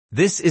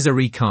This is a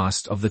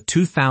recast of the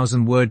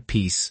 2,000-word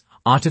piece,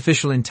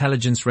 Artificial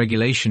Intelligence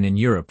Regulation in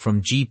Europe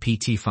from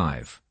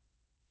GPT-5.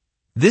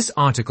 This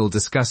article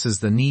discusses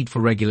the need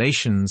for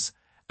regulations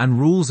and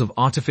rules of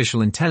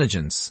artificial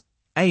intelligence,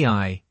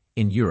 AI,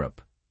 in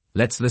Europe.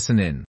 Let's listen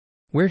in.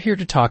 We're here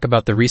to talk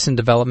about the recent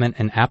development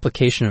and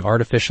application of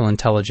artificial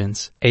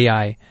intelligence,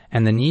 AI,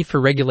 and the need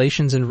for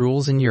regulations and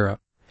rules in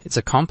Europe. It's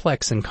a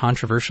complex and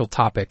controversial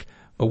topic,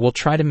 but we'll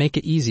try to make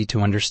it easy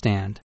to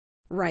understand.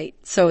 Right.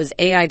 So as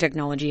AI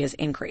technology has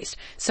increased,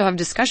 so have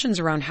discussions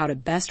around how to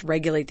best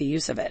regulate the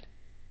use of it.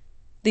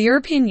 The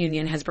European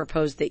Union has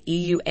proposed the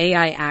EU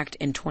AI Act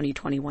in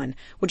 2021,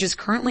 which is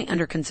currently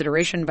under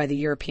consideration by the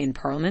European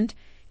Parliament,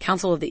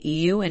 Council of the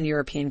EU, and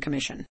European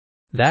Commission.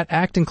 That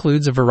act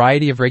includes a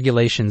variety of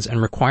regulations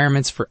and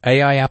requirements for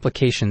AI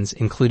applications,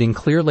 including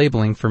clear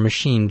labeling for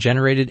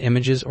machine-generated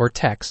images or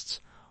texts,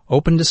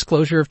 open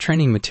disclosure of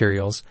training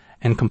materials,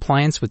 and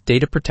compliance with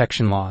data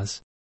protection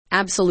laws.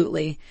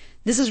 Absolutely.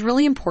 This is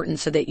really important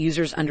so that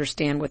users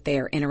understand what they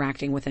are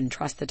interacting with and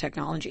trust the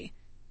technology.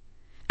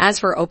 As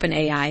for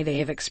OpenAI, they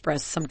have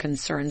expressed some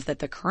concerns that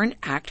the current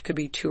act could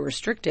be too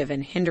restrictive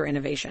and hinder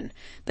innovation,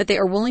 but they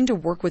are willing to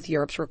work with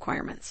Europe's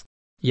requirements.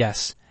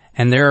 Yes,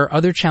 and there are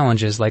other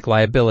challenges like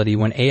liability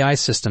when AI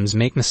systems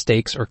make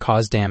mistakes or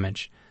cause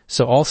damage.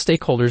 So all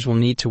stakeholders will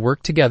need to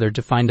work together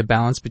to find a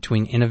balance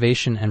between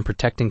innovation and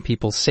protecting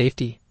people's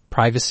safety,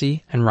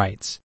 privacy, and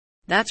rights.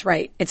 That's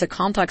right. It's a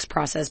complex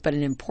process, but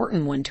an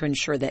important one to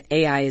ensure that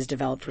AI is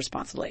developed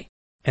responsibly.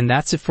 And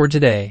that's it for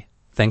today.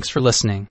 Thanks for listening.